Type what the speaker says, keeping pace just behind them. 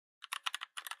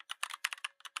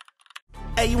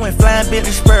Hey, you went flying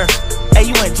business spur. Hey,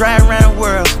 you went driving around the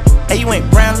world. Hey, you went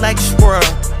brown like a squirrel.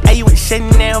 Hey, you went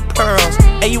Chanel pearls.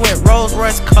 Hey, you went Rolls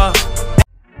Royce car.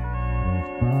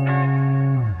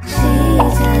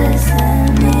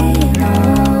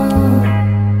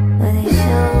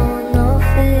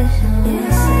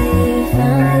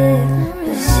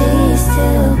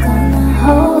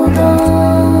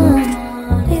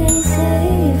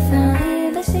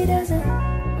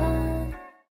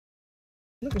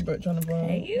 Look at Bert trying to blow.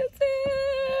 Hey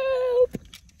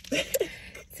YouTube!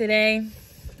 Today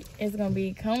is gonna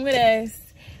be come with us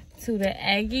to the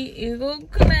Aggie Eagle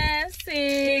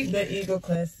Classic. The Eagle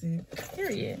Classic.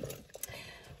 Period.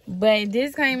 But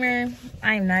disclaimer,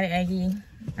 I am not an Aggie.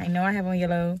 I know I have on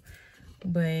yellow,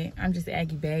 but I'm just an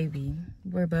Aggie baby.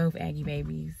 We're both Aggie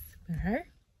babies. But her,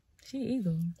 she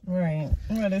Eagle. Right.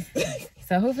 What is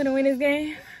So who finna win this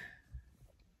game?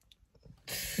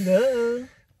 The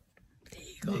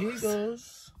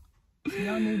Eagles.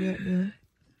 Y'all knew that then.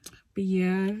 But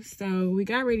yeah, so we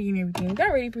got ready and everything. We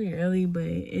got ready pretty early, but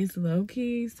it's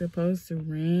low-key supposed to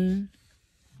rain.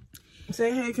 Say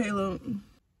hey, Caleb.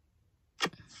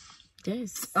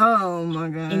 Yes. Oh my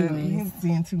god. Anyways. He's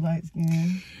seeing too light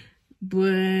skin.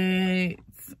 But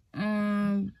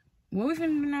what we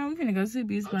finna do now? We finna go to the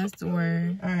beauty supply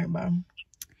store. Alright, bye.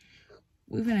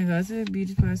 We finna go to the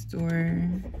beauty supply store.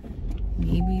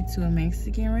 Maybe to a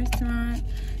Mexican restaurant.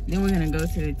 Then we're gonna go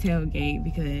to the tailgate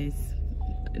because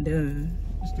duh.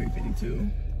 It's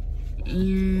 3:52.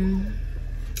 And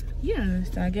yeah,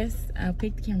 so I guess I'll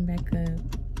pick the camera back up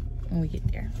when we get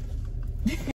there.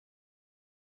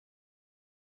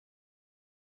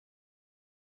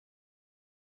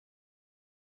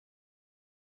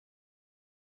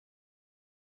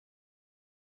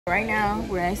 Right now,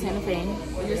 we're at Santa Fe.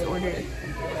 We just ordered.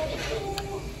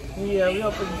 Yeah, we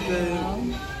hope it's good.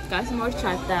 Got some more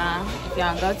chata. If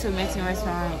y'all go to a Mexican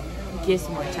restaurant, get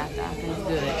some more chata. It's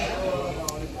good.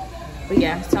 But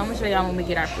yeah, so I'm gonna show y'all when we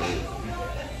get our food.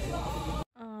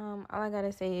 All I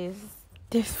gotta say is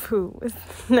this food was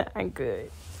not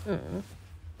good.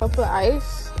 I'll put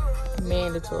ice,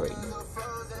 mandatory.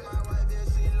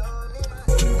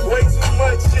 Way too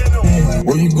much in them.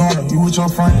 Where you going? You with your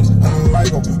friends? I'm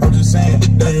like, I'm just saying,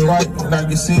 that ain't right, and I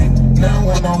can see it. Now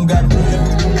one of them got it.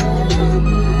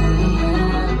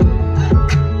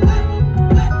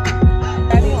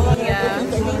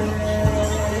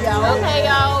 Okay,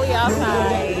 y'all, we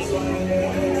outside.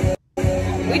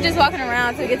 We just walking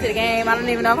around to get to the game. I don't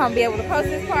even know if I'm gonna be able to post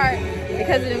this part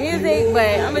because of the music,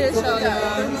 but I'm gonna just show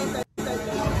y'all.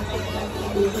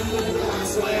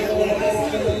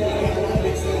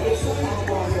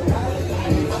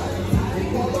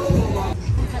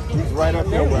 Right up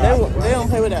there, bro. They don't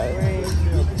play with that rain.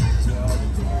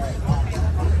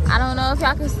 I don't know if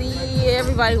y'all can see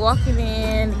everybody walking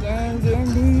in, the game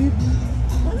getting deep.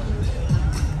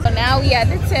 So now we at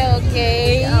the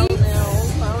tailgate.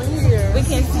 We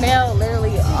can smell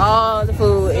literally all the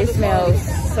food. It smells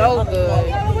so good.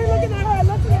 I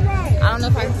don't know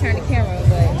if I can turn the camera,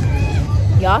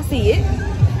 but y'all see it.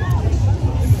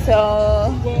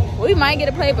 So we might get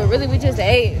a plate, but really we just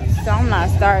ate. So I'm not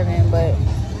starving, but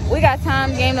we got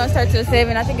time. Game don't start till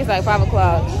 7. I think it's like 5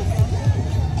 o'clock.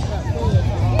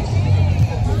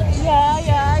 Yeah.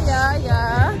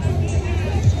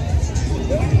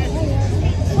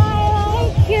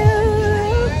 Thank you.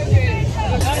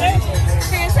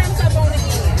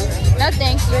 No,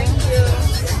 thank you.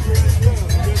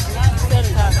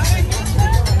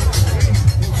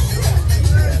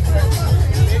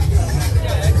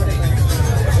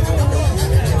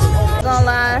 Not gonna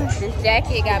lie, this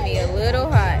jacket got me a little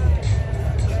hot.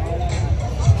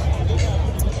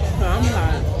 I'm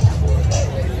hot.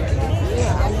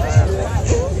 Yeah, I'm hot.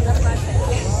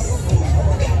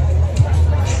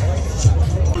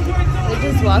 We're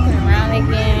just walking around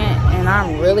again, and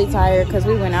I'm really tired because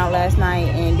we went out last night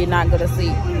and did not go to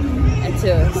sleep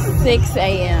until 6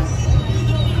 a.m.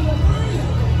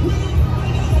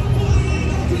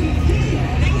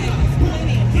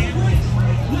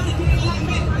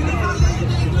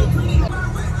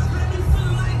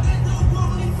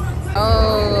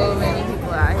 Oh, many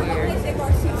people out here.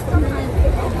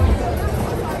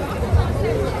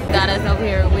 Got us over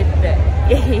here with the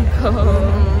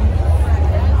Eagle.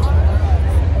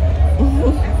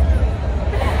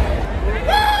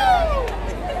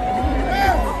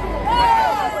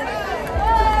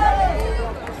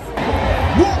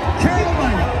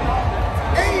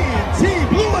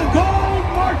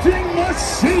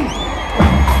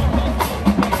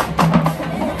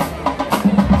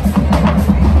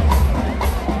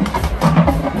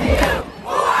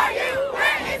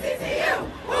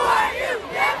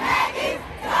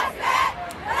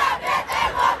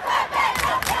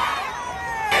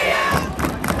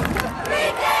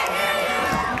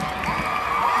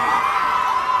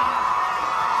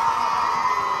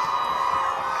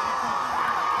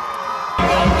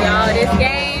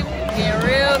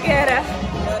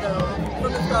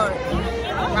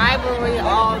 rivalry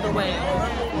all the way.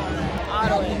 All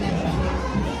the way.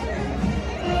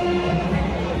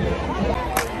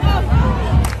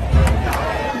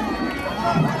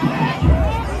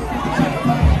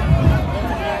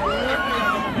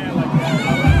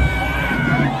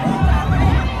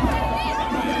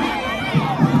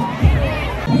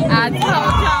 I told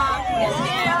y'all, it's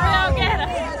still real ghetto.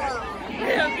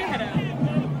 Real ghetto.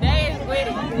 They is with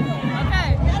it. Okay.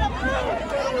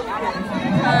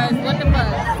 Because what the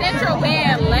fuck? Central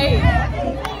band late.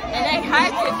 And they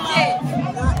hype as shit.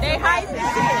 They hype as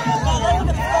shit.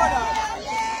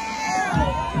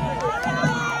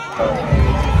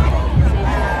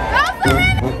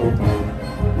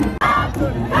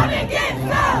 Come and get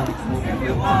some! If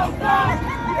you want some!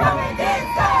 Come and get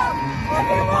some! If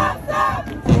you want some!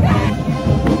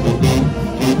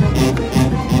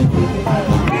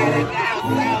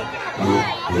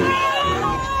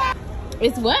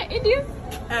 It's what? It is?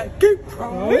 Aggie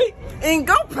Pride. Ain't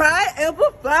go Pride,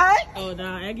 amplify. Oh,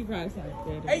 nah, Aggie Pride sounds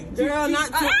good. Hey, girl, not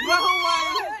two. But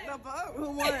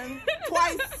who won?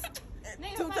 Twice.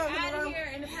 Nigga, 2 times in a row. here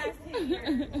in the past 10 years.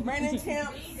 Reigning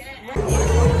champs.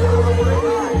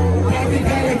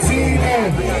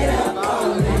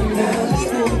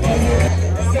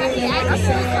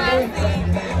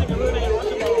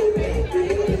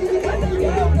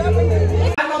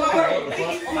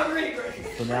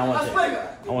 So now I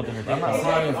want them to take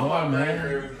off.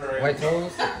 Man. White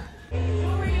toes?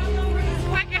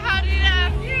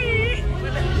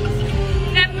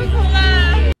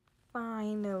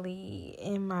 Finally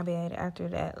in my bed after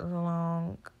that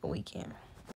long weekend.